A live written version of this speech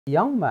A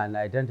young man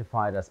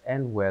identified as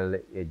Endwell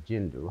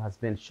Ejindu has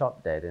been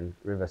shot dead in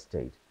Rivers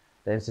State.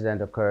 The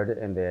incident occurred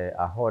in the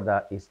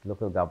Ahoda East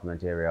local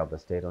government area of the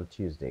state on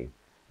Tuesday.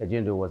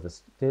 Ejindu was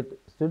the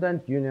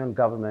Student Union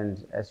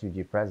Government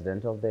SUG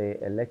president of the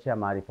Elechi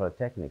Amadi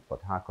Polytechnic,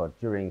 Port Harcourt,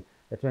 during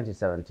the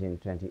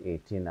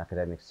 2017-2018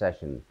 academic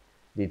session.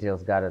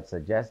 Details gathered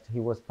suggest he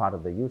was part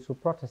of the youth who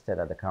protested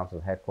at the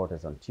council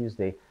headquarters on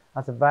Tuesday,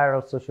 as a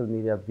viral social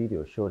media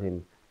video showed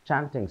him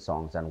chanting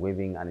songs and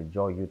waving an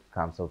Enjoy Youth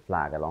Council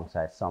flag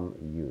alongside some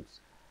youths.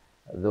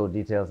 Though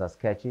details are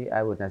sketchy,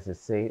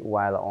 eyewitnesses say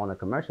while on a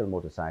commercial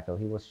motorcycle,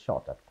 he was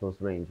shot at close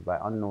range by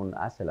unknown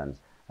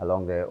assailants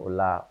along the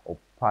Ola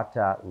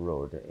Opata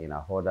Road in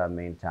Ahoda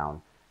main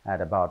town at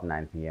about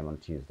 9 p.m. on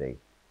Tuesday.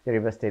 The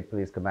River State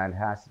Police Command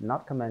has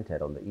not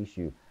commented on the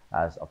issue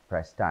as of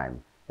press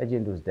time.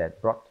 Ejindu's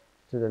death brought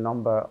the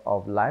number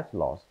of lives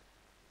lost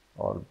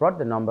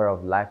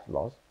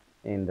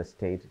in the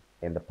state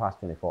in the past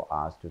 24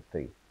 hours to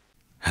 3.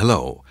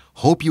 Hello,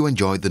 hope you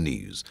enjoyed the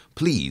news.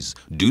 Please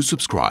do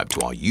subscribe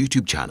to our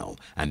YouTube channel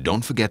and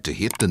don't forget to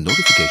hit the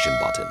notification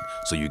button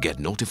so you get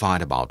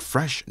notified about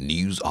fresh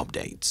news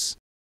updates.